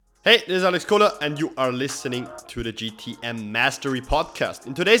Hey, this is Alex Kohler, and you are listening to the GTM Mastery Podcast.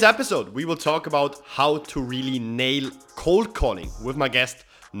 In today's episode, we will talk about how to really nail cold calling with my guest,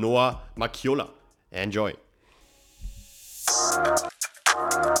 Noah Makiola. Enjoy.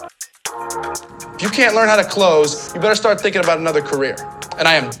 If you can't learn how to close, you better start thinking about another career. And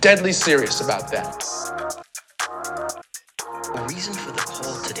I am deadly serious about that. The reason for the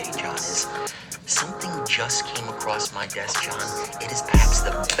call today, John, is something just came across my desk, John. It is perhaps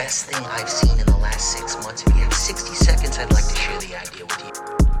the best thing I've seen in the last 6 months. If you have 60 seconds, I'd like to share the idea with you.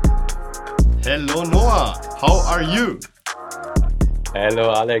 Hello, Noah. How are you?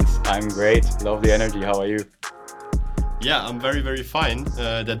 Hello, Alex. I'm great. Love the energy. How are you? Yeah, I'm very, very fine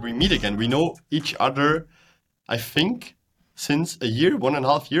that we meet again. We know each other, I think, since a year,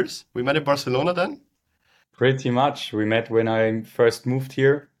 1.5 years. We met in Barcelona then. Pretty much. We met when I first moved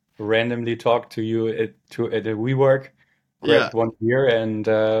here. Randomly talked to you at a WeWork, Yeah, grabbed 1 year, and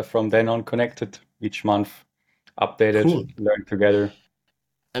from then on connected each month, updated, cool. learned together.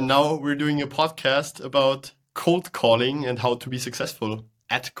 And now we're doing a podcast about cold calling and how to be successful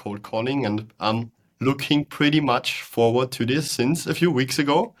at cold calling. And I'm looking pretty much forward to this since a few weeks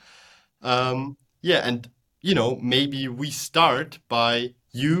ago. Yeah, and maybe we start by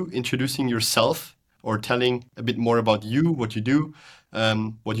you introducing yourself or telling a bit more about you, what you do,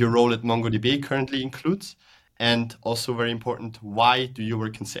 what your role at MongoDB currently includes, and also very important, why do you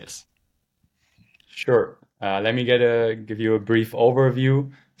work in sales? Sure. Let me give you a brief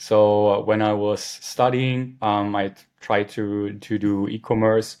overview. So when I was studying, I tried to do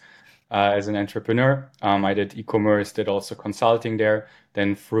e-commerce as an entrepreneur. I did e-commerce, did also consulting there.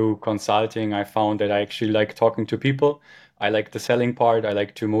 Then through consulting, I found that I actually like talking to people. I like the selling part. I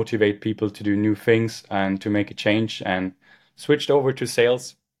like to motivate people to do new things and to make a change, and switched over to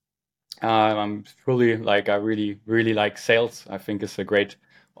sales. I'm fully like I really like sales. I think it's a great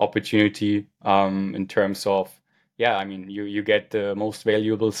opportunity in terms of yeah. I mean, you get the most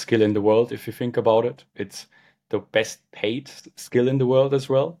valuable skill in the world if you think about it. It's the best paid skill in the world as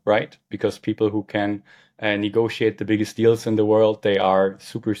well, right? Because people who can negotiate the biggest deals in the world, they are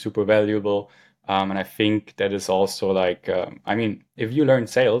super valuable. And I think that is also like I mean, if you learn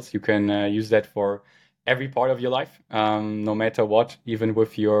sales, you can use that for every part of your life, no matter what, even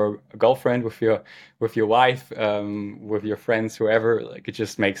with your girlfriend, with your wife, with your friends, whoever. Like it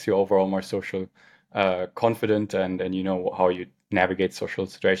just makes you overall more social, confident, and you know how you navigate social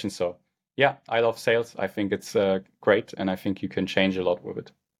situations. So yeah, I love sales. I think it's great, and I think you can change a lot with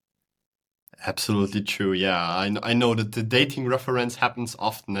it. Absolutely true. Yeah, I know that the dating reference happens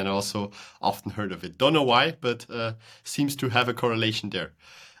often, and I also often heard of it. Don't know why, but seems to have a correlation there.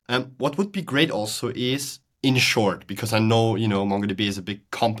 What would be great also is, in short, because I know MongoDB is a big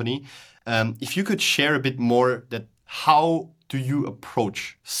company. If you could share a bit more that how do you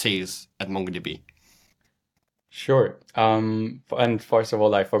approach sales at MongoDB? Sure. And first of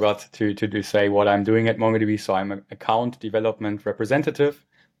all, I forgot to say what I'm doing at MongoDB. So I'm an account development representative,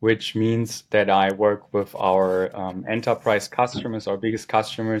 which means that I work with our enterprise customers, our biggest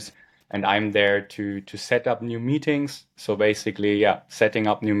customers, and I'm there to set up new meetings. So basically, yeah, setting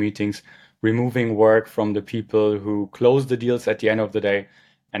up new meetings, removing work from the people who close the deals at the end of the day.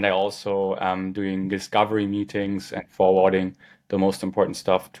 And I also am doing discovery meetings and forwarding the most important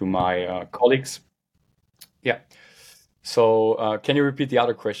stuff to my colleagues. Yeah. So, can you repeat the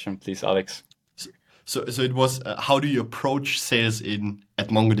other question, please, Alex? So it was how do you approach sales in at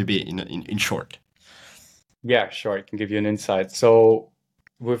MongoDB in short? Yeah, sure. I can give you an insight. So,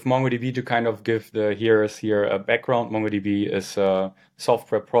 with MongoDB, to kind of give the hearers here a background, MongoDB is a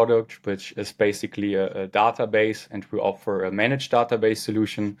software product which is basically a database, and we offer a managed database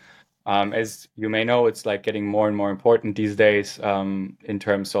solution. As you may know, it's like getting more and more important these days in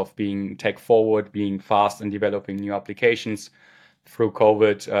terms of being tech forward, being fast, and developing new applications. Through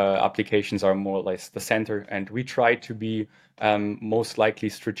COVID, applications are more or less the center, and we try to be most likely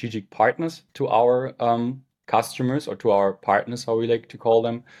strategic partners to our customers, or to our partners, how we like to call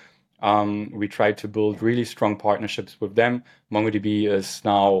them. We try to build really strong partnerships with them. MongoDB is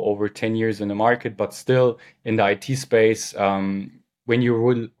now over 10 years in the market, but still in the IT space, when you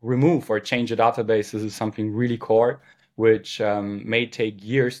will remove or change a database, this is something really core, which may take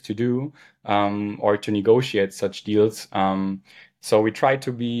years to do or to negotiate such deals. So we try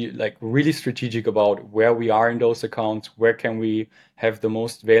to be like really strategic about where we are in those accounts, where can we have the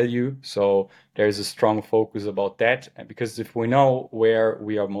most value. So there's a strong focus about that, because if we know where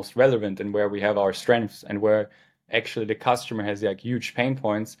we are most relevant and where we have our strengths and where actually the customer has like huge pain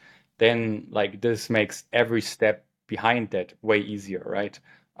points, then like this makes every step behind that way easier, right?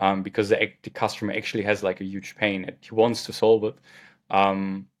 Because the customer actually has like a huge pain and he wants to solve it.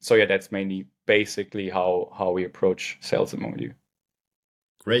 So yeah, that's mainly basically how we approach sales at MongoDB.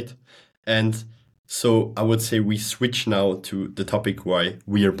 Great. And so I would say we switch now to the topic why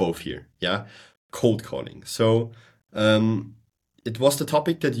we are both here. Yeah. Cold calling. So it was the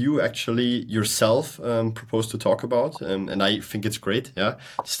topic that you actually yourself proposed to talk about. And I think it's great. Yeah.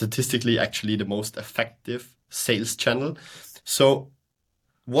 Statistically, actually, the most effective sales channel. So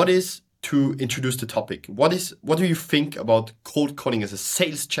what is, to introduce the topic, what do you think about cold calling as a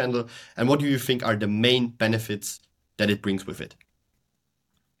sales channel? And what do you think are the main benefits that it brings with it?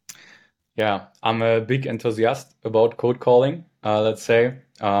 Yeah, I'm a big enthusiast about code calling, let's say.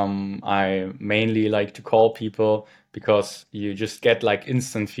 I mainly like to call people because you just get like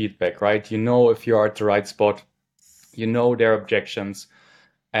instant feedback, right? You know if you're at the right spot, you know their objections,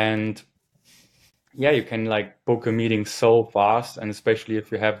 and yeah, you can like book a meeting so fast, and especially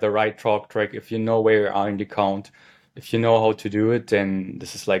if you have the right talk track, if you know where you are in the count, if you know how to do it, then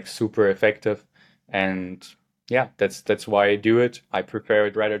this is like super effective. And yeah, that's why I do it. I prefer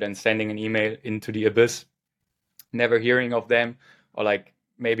it rather than sending an email into the abyss, never hearing of them, or like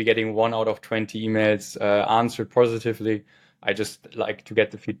maybe getting 1 out of 20 emails answered positively. I just like to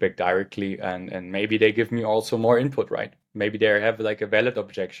get the feedback directly, and maybe they give me also more input, right? Maybe they have like a valid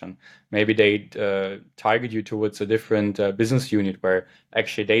objection. Maybe they target you towards a different business unit where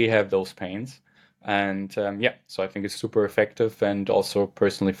actually they have those pains. And yeah, so I think it's super effective and also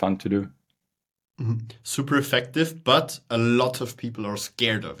personally fun to do. Super effective, but a lot of people are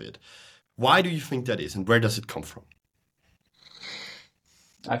scared of it. Why do you think that is, and where does it come from?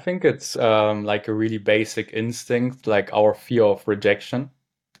 I think it's like a really basic instinct, like our fear of rejection,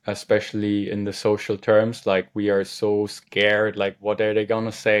 especially in the social terms. Like we are so scared, like what are they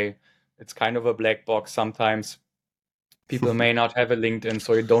gonna say? It's kind of a black box sometimes. People may not have a LinkedIn,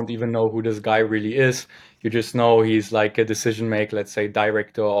 so you don't even know who this guy really is. You just know he's like a decision maker, let's say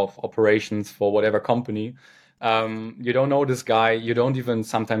director of operations for whatever company. You don't know this guy. You don't even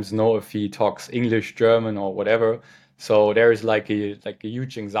sometimes know if he talks English, German, or whatever. So there is like a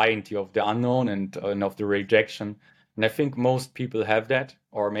huge anxiety of the unknown and of the rejection. And I think most people have that,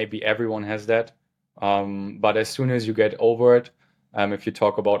 or maybe everyone has that. But as soon as you get over it, if you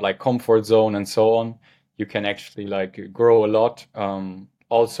talk about like comfort zone and so on, you can actually like grow a lot,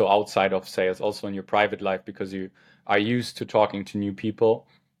 also outside of sales, also in your private life, because you are used to talking to new people.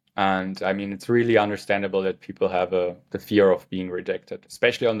 And I mean, it's really understandable that people have the fear of being rejected,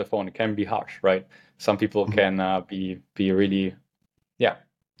 especially on the phone. It can be harsh, right? Some people can be really, yeah,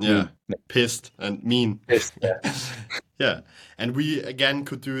 Yeah, mean. pissed and mean. Pissed, yeah. Yeah, and we again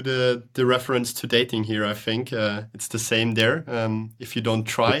could do the reference to dating here. I think it's the same there. If you don't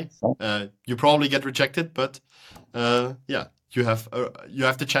try, you probably get rejected. But yeah, you have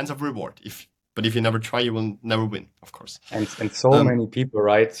the chance of reward. But if you never try, you will never win, of course. And so many people,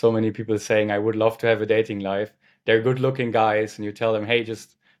 right? So many people saying, I would love to have a dating life. They're good looking guys, and you tell them, hey,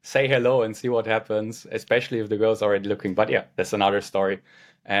 just say hello and see what happens, especially if the girl's already looking. But yeah, that's another story.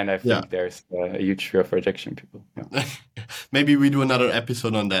 And I Yeah, think there's a huge fear of rejection, people. Yeah. maybe we do another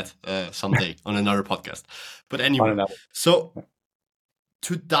episode on that someday on another podcast. But On anyway, another. so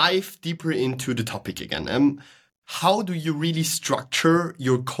to dive deeper into the topic again, how do you really structure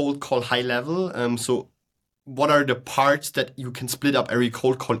your cold call high level? So what are the parts that you can split up every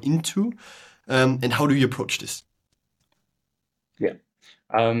cold call into, and how do you approach this? Yeah.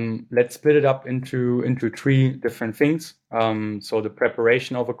 Let's split it up into three different things. So the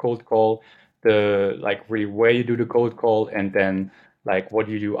preparation of a cold call, the like really where you do the cold call, and then like what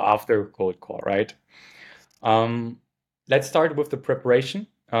you do after a cold call, right? Um, let's start with the preparation.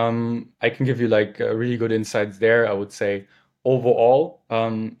 I can give you like really good insights there. I would say overall,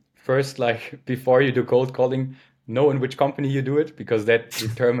 first, like before you do cold calling, know in which company you do it because that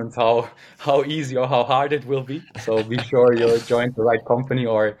determines how easy or how hard it will be. So be sure you joined the right company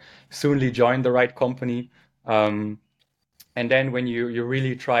or soonly join the right company. Um, and then when you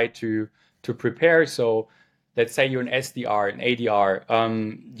really try to prepare, so let's say you're an SDR, an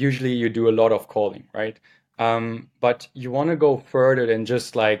ADR, usually you do a lot of calling, right? But you want to go further than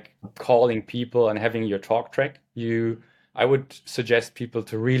just like calling people and having your talk track. I would suggest people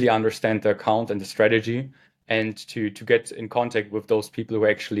to really understand the account and the strategy, and to get in contact with those people who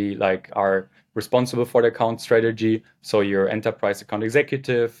actually like are responsible for the account strategy. So your enterprise account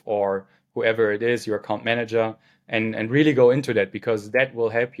executive or whoever it is, your account manager, and really go into that, because that will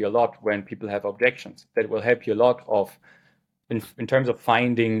help you a lot when people have objections. That will help you a lot of in terms of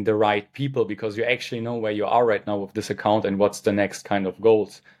finding the right people, because you actually know where you are right now with this account and what's the next kind of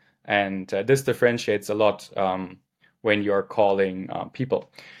goals. And this differentiates a lot when you're calling people.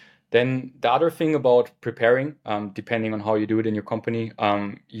 Then the other thing about preparing, depending on how you do it in your company,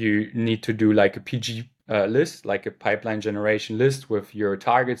 you need to do like a PG list, like a pipeline generation list with your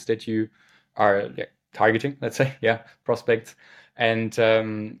targets that you are targeting, let's say, yeah, prospects. And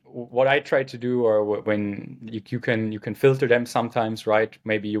what I try to do, or when you can filter them sometimes, right?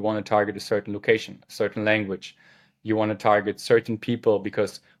 Maybe you want to target a certain location, a certain language. You want to target certain people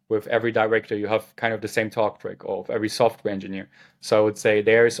because with every director you have kind of the same talk track of every software engineer. So I would say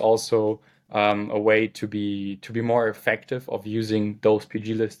there's also a way to be more effective of using those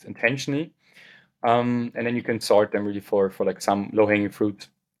PG lists intentionally, and then you can sort them really for like some low hanging fruit.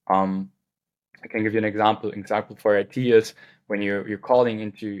 I can give you an example. Example for IT is when you're calling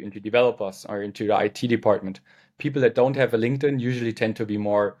into developers or into the IT department. People that don't have a LinkedIn usually tend to be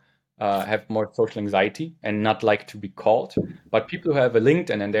more have more social anxiety and not like to be called. But people who have a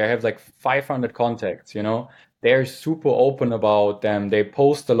LinkedIn and they have like 500 contacts, they're super open about them. They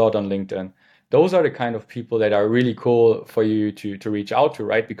post a lot on LinkedIn. Those are the kind of people that are really cool for you to reach out to,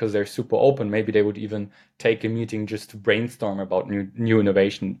 right? Because they're super open. Maybe they would even take a meeting just to brainstorm about new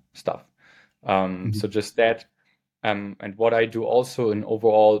innovation stuff. So just that. And what I do also in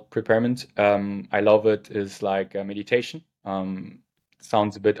overall preparement, I love it, is like meditation.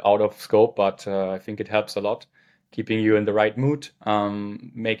 Sounds a bit out of scope, but I think it helps a lot, keeping you in the right mood,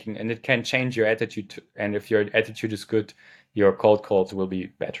 and it can change your attitude. And if your attitude is good, your cold calls will be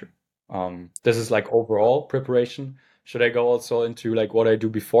better. This is like overall preparation. Should I go also into like what I do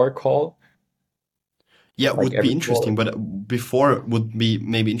before call, Yeah, like would be every interesting, call? but before would be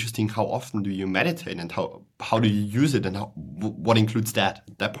maybe interesting. How often do you meditate, and how do you use it, and what includes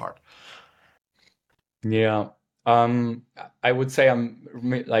that part? Yeah. Um, I would say I'm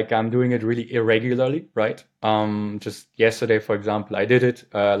doing it really irregularly, right? Just yesterday, for example, I did it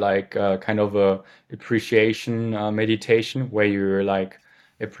like kind of a appreciation meditation where you like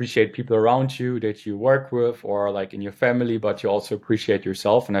appreciate people around you that you work with or like in your family, but you also appreciate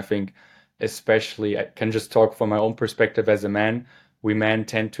yourself. And I think especially I can just talk from my own perspective as a man. We men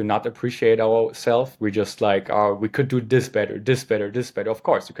tend to not appreciate ourselves. We just like, oh, we could do this better, this better, this better. Of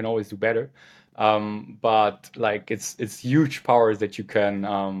course, you can always do better, but like it's huge powers that you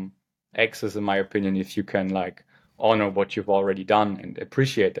can access, in my opinion, if you can like honor what you've already done and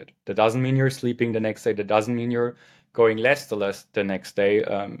appreciate it. That doesn't mean you're sleeping the next day. That doesn't mean you're going less to less the next day.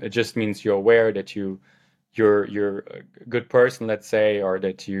 It just means you're aware that you're a good person, let's say, or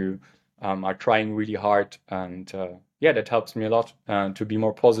that you are trying really hard. And yeah, that helps me a lot to be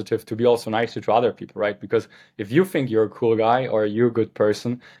more positive, to be also nicer to other people, right? Because if you think you're a cool guy or you're a good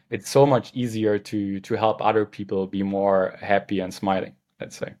person, it's so much easier to help other people be more happy and smiling,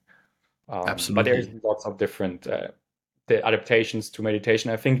 let's say. But there's Absolutely. lots of different the adaptations to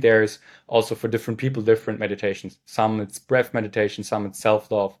meditation. I think there's also for different people different meditations. Some it's breath meditation, some it's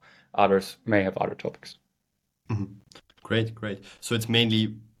self-love, others may have other topics. Mhm. Great, great. So it's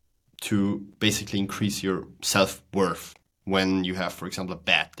mainly to basically increase your self-worth when you have, for example, a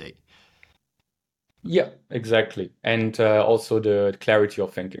bad day. Yeah, exactly. And also the clarity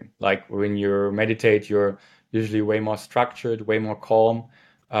of thinking. Like when you meditate, you're usually way more structured, way more calm.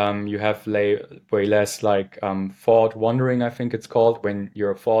 You have way less like thought wandering, I think it's called, when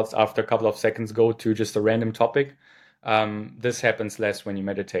your thoughts after a couple of seconds go to just a random topic. This happens less when you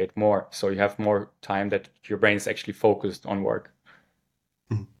meditate more. So you have more time that your brain is actually focused on work.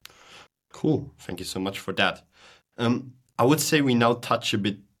 Mhm. Cool. Thank you so much for that. I would say we now touch a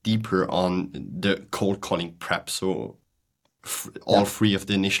bit deeper on the cold calling prep. So all Yeah. three of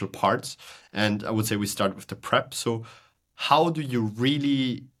the initial parts. And I would say we start with the prep. So how do you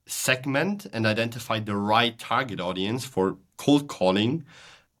really segment and identify the right target audience for cold calling?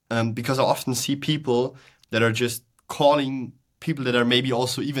 Because I often see people that are just calling people that are maybe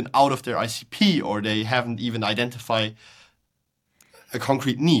also even out of their ICP, or they haven't even identified a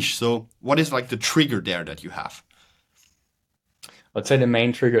concrete niche. So what is like the trigger there that you have? I'd say the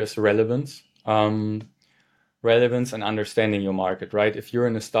main trigger is relevance. Relevance and understanding your market, right? If you're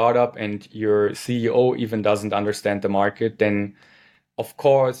in a startup and your CEO even doesn't understand the market, then of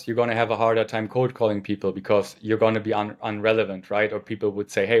course you're going to have a harder time cold calling people because you're going to be unrelevant, right? Or people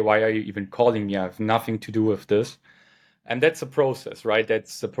would say, hey, why are you even calling me? I have nothing to do with this. And that's a process, right?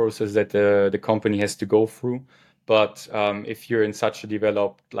 That's a process that the company has to go through. But if you're in such a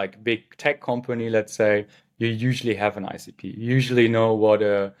developed, like big tech company, let's say, you usually have an ICP. You usually know what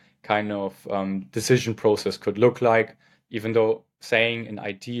a kind of decision process could look like, even though saying in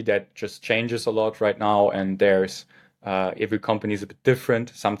IT that just changes a lot right now. And there's every company is a bit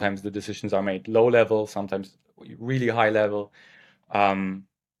different. Sometimes the decisions are made low level, sometimes really high level. Um,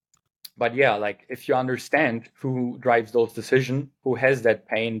 But yeah, like if you understand who drives those decisions, who has that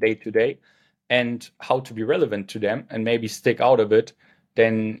pain day to day, and how to be relevant to them and maybe stick out a bit,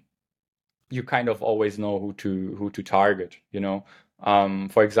 then you kind of always know who to target, you know.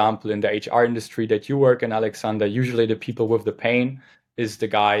 For example, in the HR industry that you work in, Alexander, usually the people with the pain is the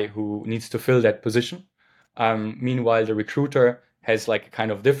guy who needs to fill that position. Meanwhile, the recruiter has like a kind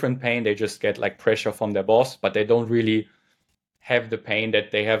of different pain. They just get like pressure from their boss, but they don't really have the pain that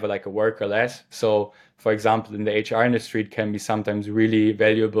they have like a worker less. So, for example, in the HR industry, it can be sometimes really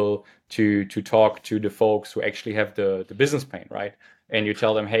valuable to talk to the folks who actually have the business pain, right? And you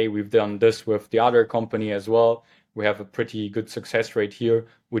tell them, hey, we've done this with the other company as well. We have a pretty good success rate here.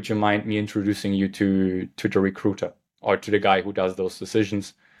 Would you mind me introducing you to the recruiter or to the guy who does those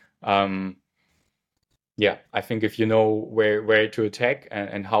decisions? Yeah, I think if you know where to attack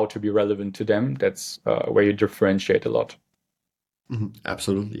and how to be relevant to them, that's where you differentiate a lot.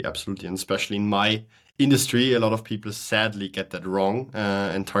 Absolutely, absolutely. And especially in my industry, a lot of people sadly get that wrong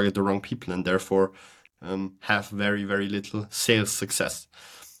and target the wrong people and therefore have very, very little sales success.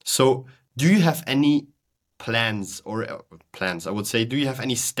 So, do you have any plans or plans? I would say, do you have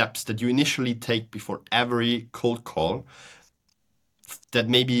any steps that you initially take before every cold call that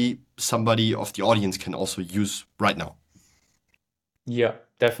maybe somebody of the audience can also use right now? Yeah,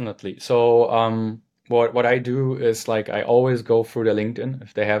 definitely. So, what I do is like I always go through the LinkedIn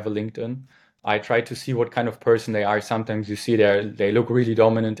if they have a LinkedIn. I try to see what kind of person they are. Sometimes you see they look really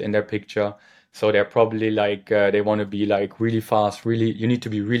dominant in their picture, so they're probably like they want to be like really fast. Really, you need to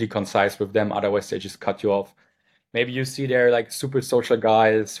be really concise with them, otherwise they just cut you off. Maybe you see they're like super social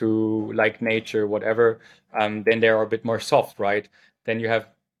guys who like nature, whatever. Then they're a bit more soft, right? Then you have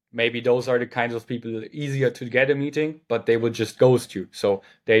maybe those are the kinds of people easier to get a meeting, but they will just ghost you. So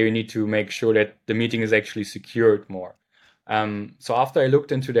there you need to make sure that the meeting is actually secured more. So after I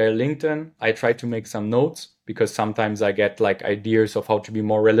looked into their LinkedIn, I tried to make some notes because sometimes I get like ideas of how to be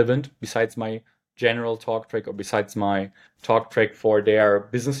more relevant besides my general talk track or besides my talk track for their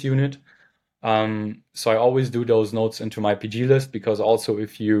business unit. So I always do those notes into my PG list because also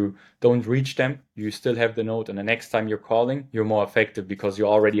if you don't reach them, you still have the note, and the next time you're calling, you're more effective because you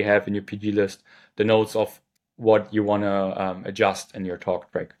already have in your PG list the notes of what you want to adjust in your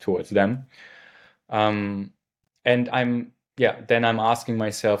talk track towards them. Um, and then I'm asking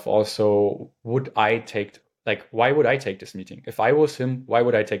myself also, would I take, like, why would I take this meeting? If I was him, why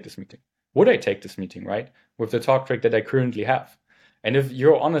would I take this meeting? Would I take this meeting, right? With the talk track that I currently have. And if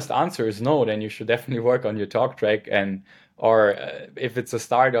your honest answer is no, then you should definitely work on your talk track or if it's a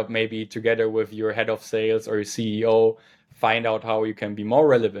startup, maybe together with your head of sales or your CEO, find out how you can be more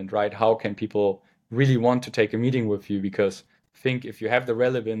relevant, right? How can people really want to take a meeting with you? Because think if you have the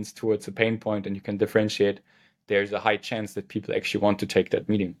relevance towards a pain point and you can differentiate, there's a high chance that people actually want to take that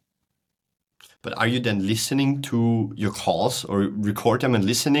meeting. But are you then listening to your calls or record them and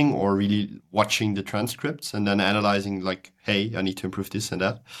listening or really watching the transcripts and then analyzing like, hey, I need to improve this and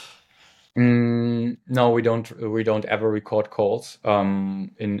that? No, we don't. We don't ever record calls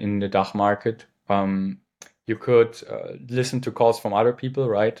in the DACH market. You could listen to calls from other people,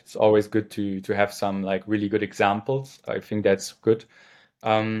 right? It's always good to have some like really good examples. I think that's good.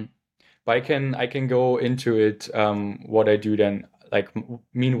 Um, but I can go into it what I do then like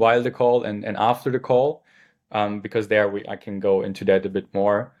meanwhile the call and after the call because there I can go into that a bit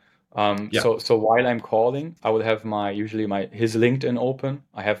more. Yeah. So while I'm calling, I will have my usually my his LinkedIn open.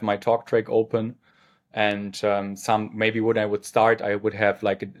 I have my talk track open, and some maybe when I would start, I would have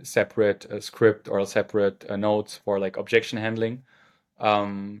like a separate script or a separate notes for like objection handling,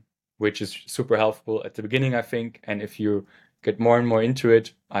 um, which is super helpful at the beginning, I think. And if you get more and more into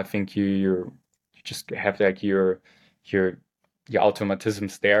it, I think you just have like your your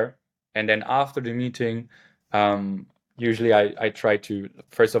automatisms there. And then after the meeting, um, usually I try to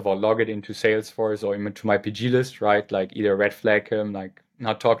first of all log it into Salesforce or into my PG list, right? Like either red flag him, like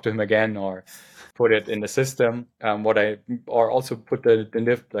not talk to him again, or put it in the system. Or also put the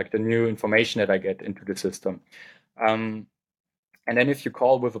new information that I get into the system. Um, and then if you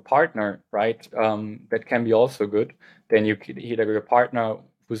call with a partner, right, that can be also good. Then you could either a partner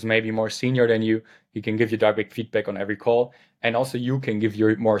who's maybe more senior than you, he can give you direct feedback on every call, and also you can give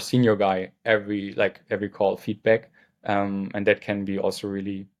your more senior guy every call feedback, and that can be also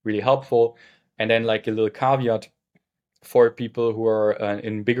really really helpful. And then like a little caveat for people who are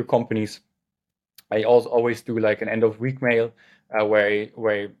in bigger companies, I also always do like an end of week mail where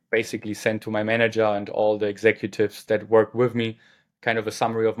I basically send to my manager and all the executives that work with me kind of a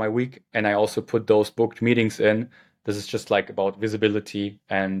summary of my week, and I also put those booked meetings in. This is just like about visibility,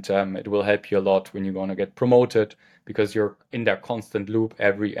 and it will help you a lot when you're going to get promoted because you're in that constant loop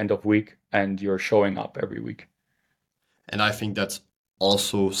every end of week and you're showing up every week. And I think that's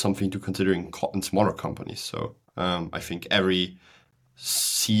also something to consider in smaller companies. So I think every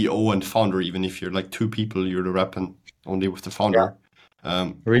CEO and founder, even if you're like two people, you're the rep and only with the Yeah, founder,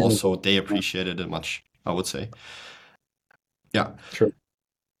 really. also they Yeah, appreciated it much, I would say. Yeah. true.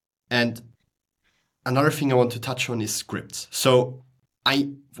 And another thing I want to touch on is scripts. So I,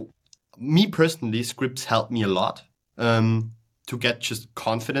 me personally, scripts help me a lot to get just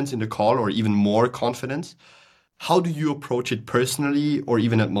confidence in the call or even more confidence. How do you approach it personally or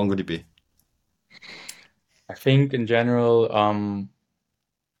even at MongoDB? I think in general,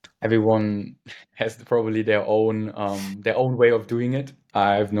 everyone has probably their own way of doing it.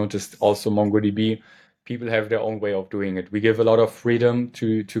 I've noticed also MongoDB, people have their own way of doing it. We give a lot of freedom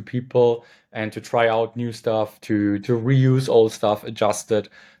to people and to try out new stuff, to reuse old stuff, adjust it.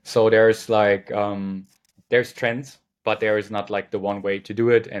 So there's like there's trends, but there is not like the one way to do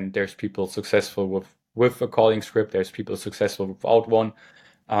it. And there's people successful with a calling script. There's people successful without one.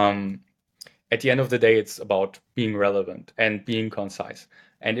 Um, at the end of the day, it's about being relevant and being concise.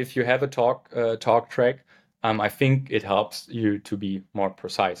 And if you have a talk track, I think it helps you to be more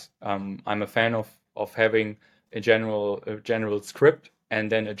precise. I'm a fan of having a general script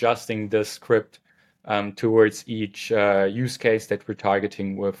and then adjusting the script towards each use case that we're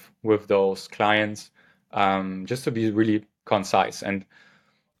targeting with those clients, just to be really concise. And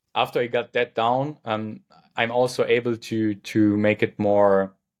after I got that down, I'm also able to make it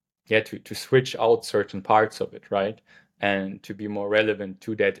more, yeah, to switch out certain parts of it, right? And to be more relevant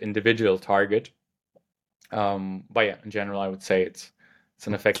to that individual target. But yeah, in general, I would say it's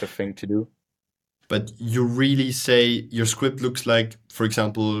an effective thing to do. But you really say your script looks like, for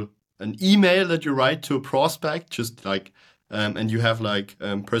example, an email that you write to a prospect, just like, and you have like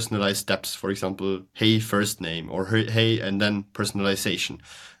personalized steps, for example, hey, first name, or hey, and then personalization,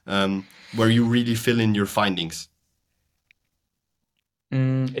 where you really fill in your findings.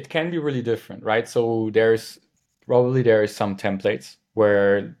 It can be really different, right? So there is some templates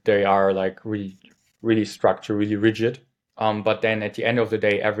where they are like really structured, really rigid. But then at the end of the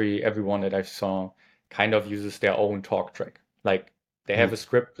day, everyone that I saw kind of uses their own talk track. Like they have a Mhm.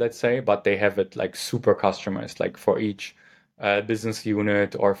 script, let's say, but they have it like super customized, like for each business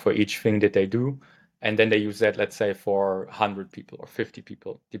unit or for each thing that they do. And then they use that, let's say, for 100 people or 50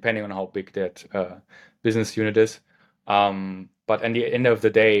 people, depending on how big that business unit is. But at the end of the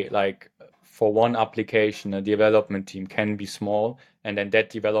day, like for one application, a development team can be small, and then that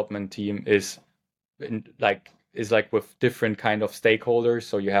development team is like with different kind of stakeholders.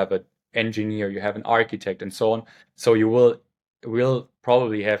 So you have an engineer, you have an architect, and so on. So you will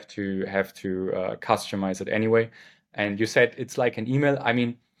probably have to customize it anyway. And you said it's like an email. I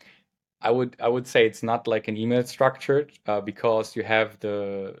mean, I would say it's not like an email structured because you have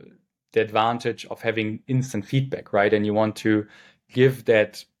the advantage of having instant feedback, right? And you want to give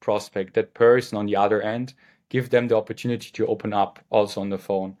that prospect, that person on the other end, give them the opportunity to open up also on the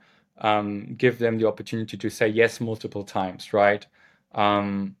phone. Give them the opportunity to say yes multiple times, right?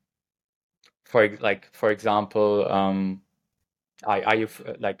 Um, for example, are you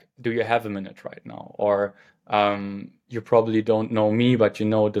like, do you have a minute right now? Or you probably don't know me, but you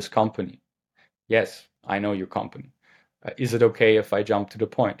know this company. Yes, I know your company. Is it okay if I jump to the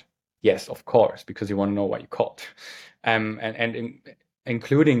point? Yes, of course, because you want to know why you called.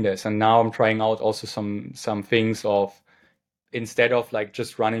 Including this, and now I'm trying out also some things of, instead of like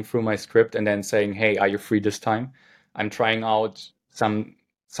just running through my script and then saying, "Hey, are you free this time?" I'm trying out some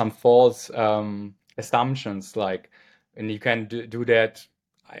false assumptions, like, and you can do that.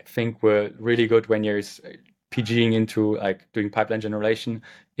 I think we're really good when you're PGing into like doing pipeline generation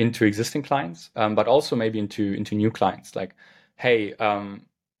into existing clients, but also maybe into new clients. Like, hey,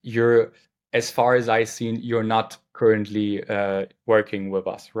 you're, as far as I've seen, you're not currently working with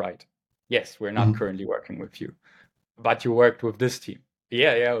us, right? Yes, we're not Mhm. currently working with you, but you worked with this team.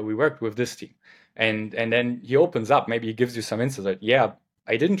 Yeah, we worked with this team. And then he opens up, maybe he gives you some insight. Like, yeah,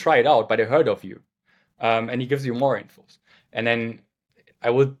 I didn't try it out, but I heard of you. And he gives you more infos. And then I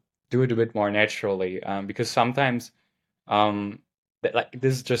would do it a bit more naturally, because sometimes that, like,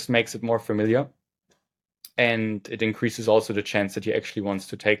 this just makes it more familiar, and it increases also the chance that he actually wants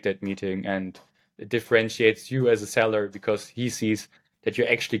to take that meeting, and it differentiates you as a seller because he sees that you're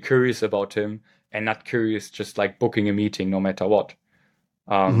actually curious about him and not curious just like booking a meeting no matter what.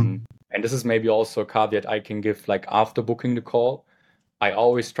 Mhm. And this is maybe also a caveat I can give, like after booking the call, I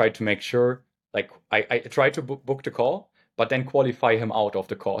always try to make sure, like I try to book the call, but then qualify him out of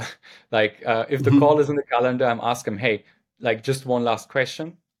the call. Like if the call Mhm. is in the calendar, I'm asking him, hey, like just one last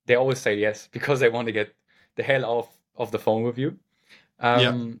question. They always say yes because they want to get the hell off of the phone with you.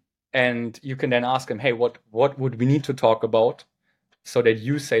 Yeah. And you can then ask him, hey, what would we need to talk about so that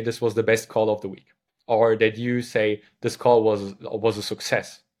you say this was the best call of the week, or that you say this call was a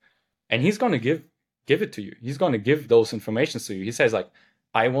success, and he's going to give it to you. He's going to give those informations to you. He says like,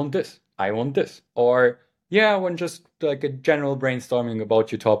 I want this, or yeah, when just like a general brainstorming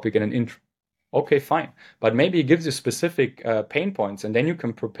about your topic and an intro. Okay, fine. But maybe it gives you specific pain points, and then you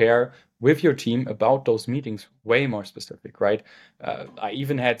can prepare with your team about those meetings way more specific, right? I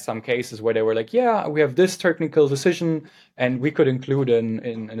even had some cases where they were like, yeah, we have this technical decision, and we could include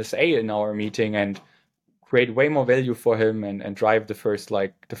an SA in our meeting and create way more value for him and drive the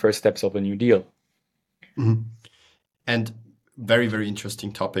first steps of a new deal. Mhm. And very, very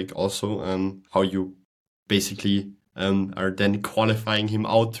interesting topic also, how you basically are then qualifying him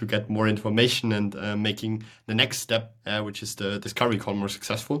out to get more information and making the next step, which is the discovery call, more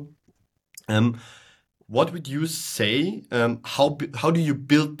successful. Um, what would you say? How do you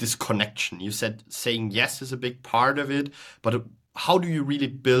build this connection? You said saying yes is a big part of it, but how do you really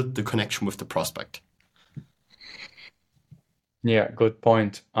build the connection with the prospect? Yeah, good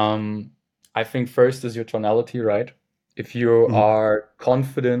point. I think first is your tonality, right? If you Mhm. are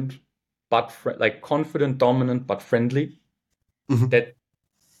confident, but like confident, dominant, but friendly, Mhm. that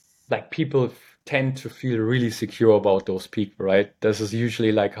like people tend to feel really secure about those people, right? This is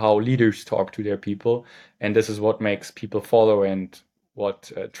usually like how leaders talk to their people, and this is what makes people follow and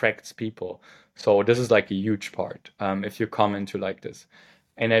what attracts people. So this is like a huge part if you come into like this.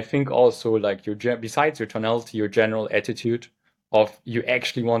 And I think also like besides your tonality, your general attitude of you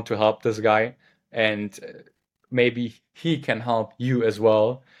actually want to help this guy, and maybe he can help you as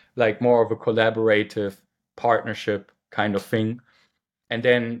well, like more of a collaborative partnership kind of thing. And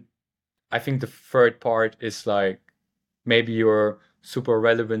then I think the third part is like maybe you're super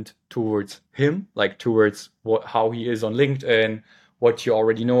relevant towards him, like towards how he is on LinkedIn, what you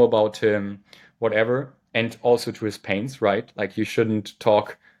already know about him, whatever, and also to his pains, right? Like you shouldn't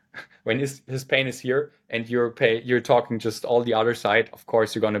talk when his pain is here and you're talking just all the other side. Of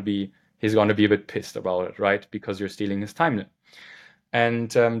course, he's gonna be a bit pissed about it, right? Because you're stealing his time.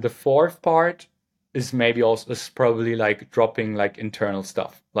 And the fourth part is maybe also is probably like dropping like internal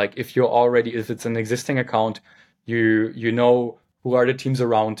stuff. Like if it's an existing account, you know who are the teams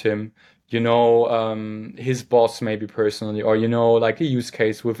around him, you know his boss maybe personally, or you know like a use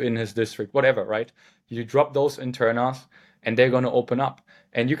case within his district, whatever, right? You drop those internals, and they're gonna open up.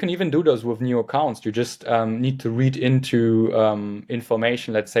 And you can even do those with new accounts. You just need to read into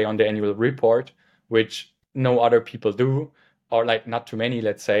information, let's say on the annual report, which no other people do, or like not too many,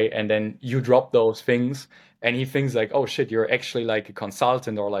 let's say, and then you drop those things, and he thinks like, oh shit, you're actually like a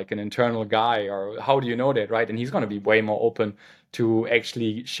consultant or like an internal guy, or how do you know that, right? And he's going to be way more open to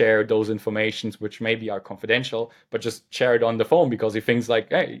actually share those informations which maybe are confidential, but just share it on the phone because he thinks like,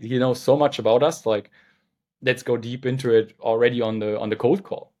 hey, he knows so much about us, like let's go deep into it already on the cold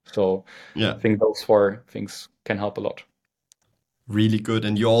call. So I Yeah. think those four things can help a lot. Really good.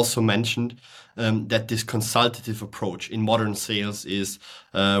 And you also mentioned that this consultative approach in modern sales is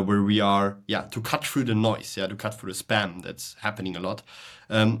where we are, yeah, to cut through the noise, yeah, to cut through the spam that's happening a lot.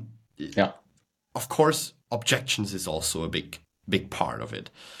 Um, Yeah. of course, objections is also a big part of it.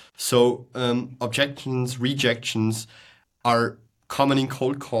 So objections, rejections are common in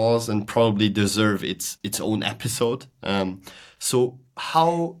cold calls and probably deserve its own episode. So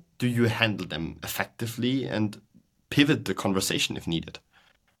how do you handle them effectively and pivot the conversation if needed?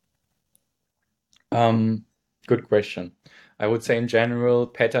 Um, Good question. I would say in general,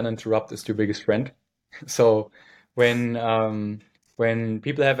 pattern interrupt is your biggest friend. So when when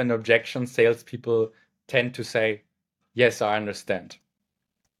people have an objection, salespeople tend to say, "Yes, I understand,"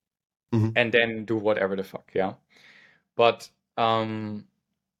 Mhm. and then do whatever the fuck, yeah. But um,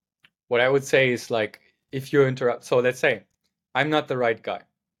 what I would say is like, if you interrupt, so let's say I'm not the right guy.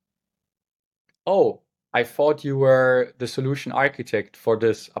 Oh, I thought you were the solution architect for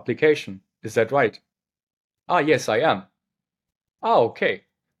this application. Is that right? Ah, yes, I am. Oh, okay.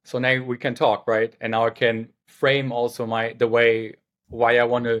 So now we can talk, right? And now I can frame also the way why I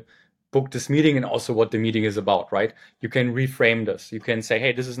want to book this meeting and also what the meeting is about, right? You can reframe this. You can say,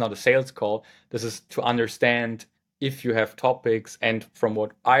 hey, this is not a sales call. This is to understand if you have topics, and from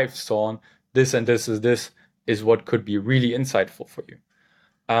what I've seen, this and this is what could be really insightful for you.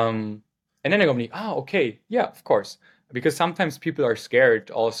 Um, and then they're going to be, okay, yeah, of course. Because sometimes people are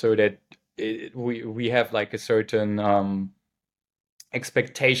scared also that we have like a certain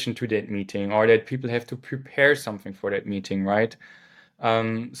expectation to that meeting, or that people have to prepare something for that meeting, right?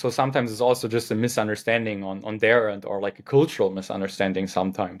 So sometimes it's also just a misunderstanding on their end, or like a cultural misunderstanding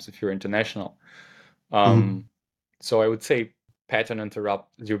sometimes if you're international. Mhm. So I would say pattern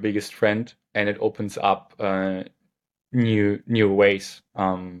interrupt is your biggest friend, and it opens up new ways,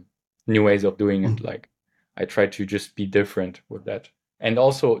 new ways of doing it. Mhm. Like I try to just be different with that, and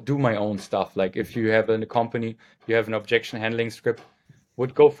also do my own stuff. Like if you have in a company, you have an objection handling script,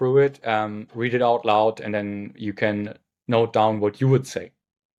 would go through it, read it out loud, and then you can note down what you would say.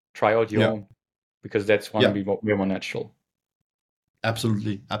 Try out your Yeah. own, because that's going to Yeah. be way more natural.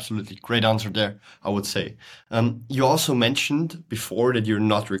 Absolutely, absolutely. Great answer there, I would say. You also mentioned before that you're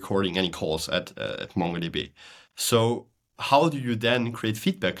not recording any calls at MongoDB. So how do you then create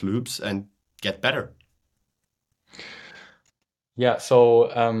feedback loops and get better? Yeah, so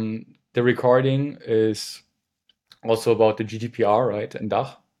the recording is also about the GDPR, right, and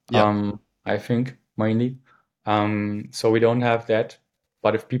DACH, Yeah. I think, mainly. So we don't have that.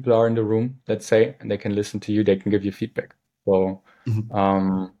 But if people are in the room, let's say, and they can listen to you, they can give you feedback. So Mhm.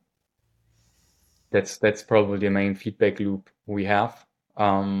 um, that's probably the main feedback loop we have.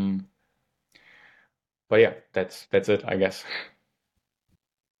 Um, but yeah, that's it, I guess.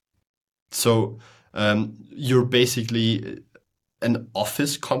 So you're basically an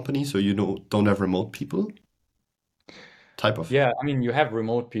office company, so you don't have remote people, type of. Yeah, I mean, you have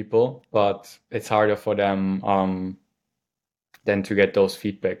remote people, but it's harder for them. Than to get those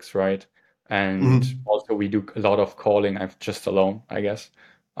feedbacks, right? And Mhm. also we do a lot of calling. I'm just alone, I guess,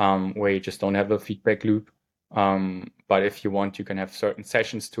 where you just don't have a feedback loop. But if you want, you can have certain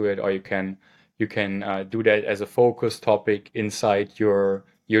sessions to it, or you can do that as a focus topic inside your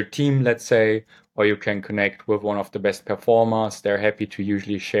team, let's say, or you can connect with one of the best performers. They're happy to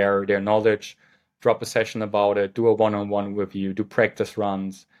usually share their knowledge, drop a session about it, do a one-on-one with you, do practice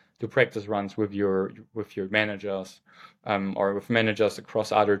runs with your managers, or with managers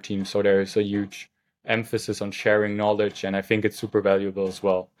across other teams. So there's a huge emphasis on sharing knowledge, and I think it's super valuable as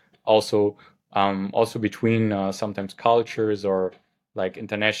well. Also, also between sometimes cultures, or like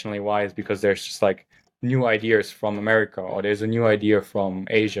internationally wise, because there's just like new ideas from America, or there's a new idea from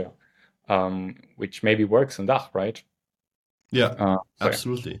Asia, which maybe works in DACH, right? Yeah, So yeah.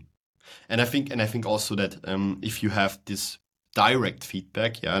 absolutely. And I think also that if you have this direct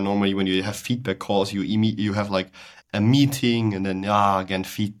feedback, yeah, normally when you have feedback calls, you have like a meeting and then again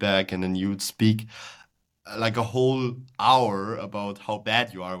feedback, and then you would speak like a whole hour about how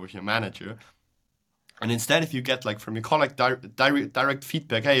bad you are with your manager. And instead, if you get like from your colleague direct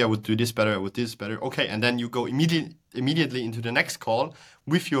feedback, hey, I would do this better, I would do this better, okay, and then you go immediately into the next call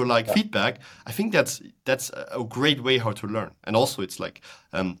with your like feedback. I think that's a great way how to learn, and also it's like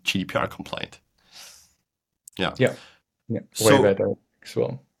GDPR compliant. Yeah. Yeah, yeah, way So, better as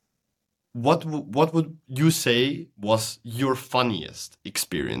well. what would you say was your funniest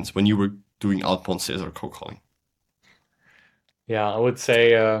experience when you were doing outbound sales or cold calling? Yeah, I would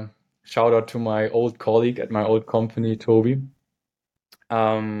say shout out to my old colleague at my old company, Toby.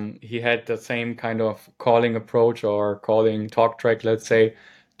 He had the same kind of calling approach, or calling talk track, let's say,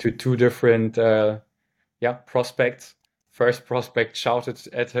 to two different prospects. First prospect shouted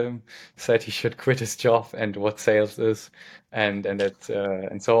at him, said he should quit his job and what sales is, and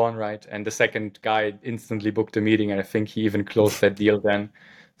so on, right? And the second guy instantly booked a meeting, and I think he even closed that deal then.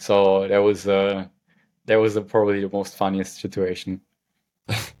 So that was probably the most funniest situation.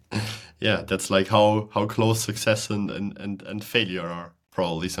 Yeah, that's like how close success and failure are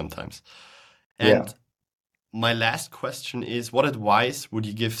probably sometimes. Yeah. And my last question is, what advice would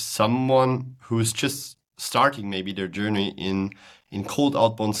you give someone who's just starting maybe their journey in cold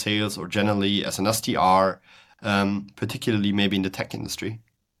outbound sales, or generally as an SDR, particularly maybe in the tech industry?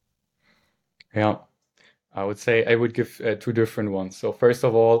 Yeah. I would say I would give two different ones. So first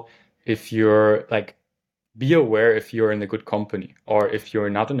of all, if you're like, be aware if you're in a good company or if you're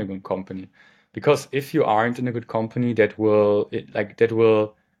not in a good company, because if you aren't in a good company, that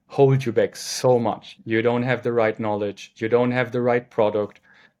will hold you back so much. You don't have the right knowledge, you don't have the right product,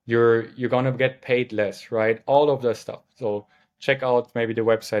 you're gonna get paid less, right? All of that stuff. So check out maybe the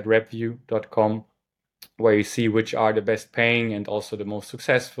website review.com, where you see which are the best paying and also the most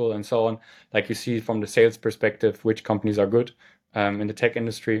successful and so on. Like you see from the sales perspective, which companies are good in the tech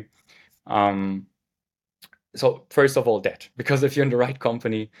industry. Um, so first of all, that, because if you're in the right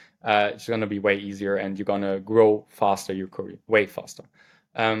company, it's going to be way easier and you're going to grow faster your career, way faster.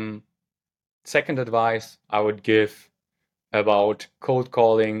 Um, Second advice I would give about cold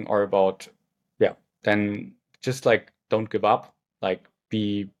calling, or about, yeah, then just like don't give up, like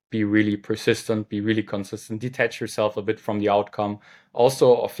be really persistent, be really consistent, detach yourself a bit from the outcome,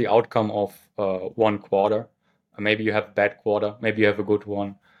 also of the outcome of one quarter. Maybe you have a bad quarter, maybe you have a good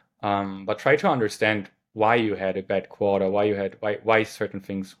one, but try to understand why you had a bad quarter, why certain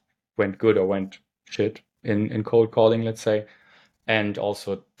things went good or went shit in cold calling, let's say, and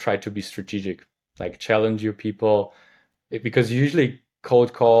also try to be strategic, like challenge your people, because you usually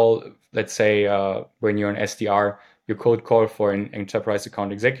cold call, let's say when you're an SDR, you cold call for an enterprise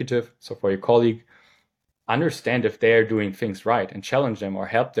account executive, so for your colleague. Understand if they are doing things right and challenge them or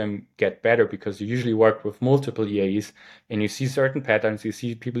help them get better, because you usually work with multiple EAs and you see certain patterns, you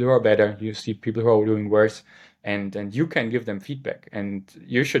see people who are better, you see people who are doing worse, and you can give them feedback and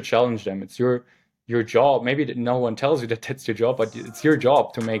you should challenge them. It's your job. Maybe no one tells you that that's your job, but it's your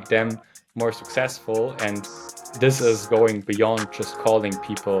job to make them more successful, and this is going beyond just calling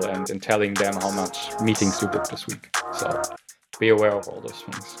people and telling them how much meetings you booked this week. So be aware of all those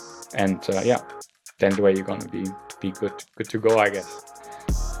things, and yeah, then the way you're gonna be good to go, I guess.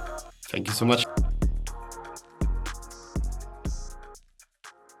 Thank you so much.